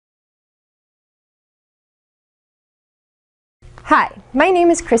Hi, my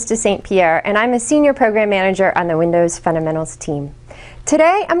name is Krista St. Pierre and I'm a Senior Program Manager on the Windows Fundamentals team.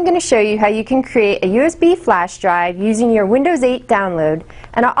 Today I'm going to show you how you can create a USB flash drive using your Windows 8 download,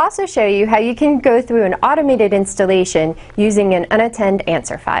 and I'll also show you how you can go through an automated installation using an unattended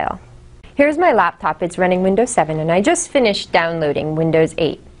answer file. Here's my laptop. It's running Windows 7 and I just finished downloading Windows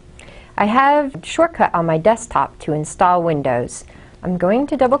 8. I have a shortcut on my desktop to install Windows. I'm going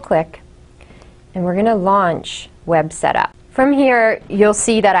to double click and we're going to launch Web Setup. From here, you'll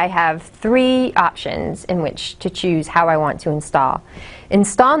see that I have three options in which to choose how I want to install.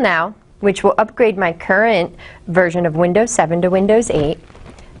 Install Now, which will upgrade my current version of Windows 7 to Windows 8.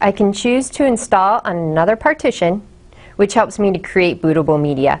 I can choose to install on another partition, which helps me to create bootable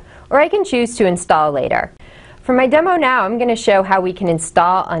media, or I can choose to install later. For my demo now, I'm going to show how we can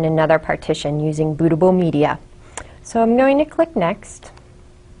install on another partition using bootable media. So I'm going to click Next.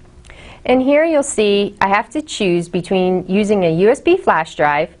 And here you'll see I have to choose between using a USB flash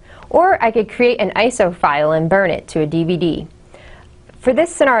drive, or I could create an ISO file and burn it to a DVD. For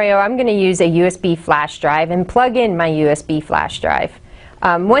this scenario, I'm going to use a USB flash drive and plug in my USB flash drive.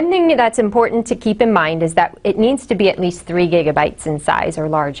 One thing that's important to keep in mind is that it needs to be at least 3 gigabytes in size or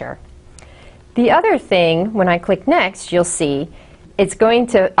larger. The other thing, when I click Next, you'll see it's going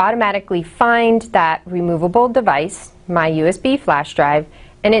to automatically find that removable device, my USB flash drive,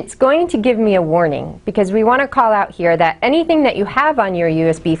 and it's going to give me a warning because we want to call out here that anything that you have on your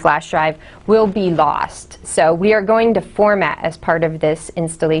USB flash drive will be lost. So we are going to format as part of this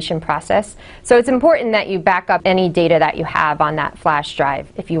installation process. So it's important that you back up any data that you have on that flash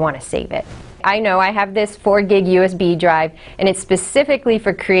drive if you want to save it. I know I have this 4 gig USB drive and it's specifically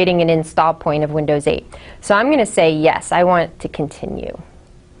for creating an install point of Windows 8. So I'm going to say yes, I want to continue.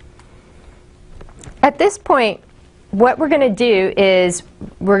 At this point, what we're going to do is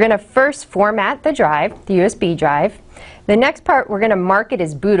we're going to first format the drive, the USB drive. The next part, we're going to mark it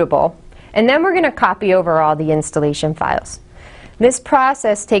as bootable, and then we're going to copy over all the installation files. This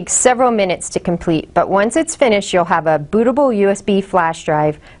process takes several minutes to complete, but once it's finished, you'll have a bootable USB flash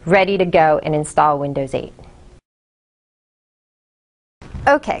drive ready to go and install Windows 8.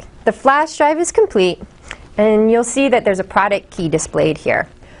 Okay, the flash drive is complete, and you'll see that there's a product key displayed here.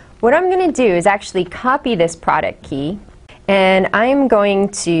 What I'm going to do is actually copy this product key, and I'm going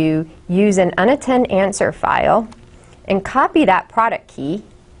to use an unattended answer file and copy that product key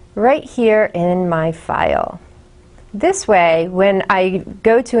right here in my file. This way, when I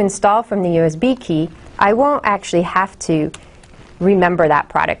go to install from the USB key, I won't actually have to remember that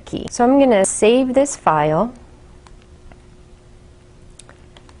product key. So I'm going to save this file,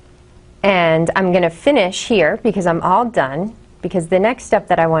 and I'm going to finish here because I'm all done. Because the next step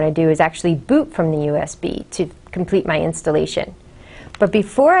that I want to do is actually boot from the USB to complete my installation. But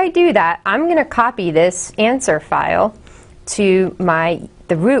before I do that, I'm going to copy this answer file to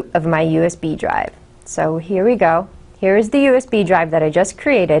the root of my USB drive. So here we go. Here is the USB drive that I just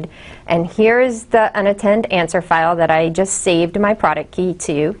created, and here is the unattended answer file that I just saved my product key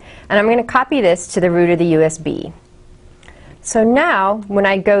to, and I'm going to copy this to the root of the USB. So now, when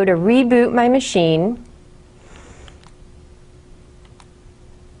I go to reboot my machine,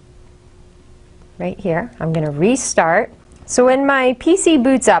 right here, I'm going to restart. So when my PC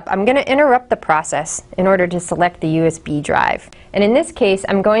boots up, I'm going to interrupt the process in order to select the USB drive. And in this case,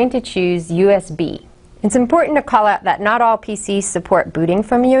 I'm going to choose USB. It's important to call out that not all PCs support booting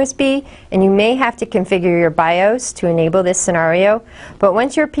from USB, and you may have to configure your BIOS to enable this scenario. But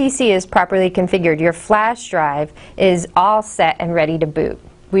once your PC is properly configured, your flash drive is all set and ready to boot.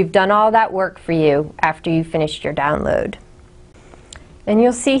 We've done all that work for you after you finished your download. And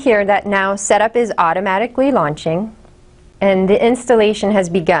you'll see here that now setup is automatically launching and the installation has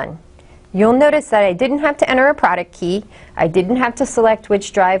begun. You'll notice that I didn't have to enter a product key. I didn't have to select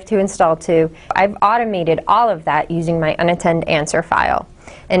which drive to install to. I've automated all of that using my unattended answer file,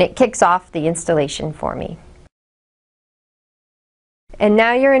 and it kicks off the installation for me. And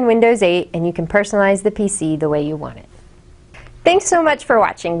now you're in Windows 8 and you can personalize the PC the way you want it. Thanks so much for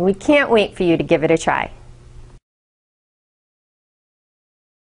watching. We can't wait for you to give it a try.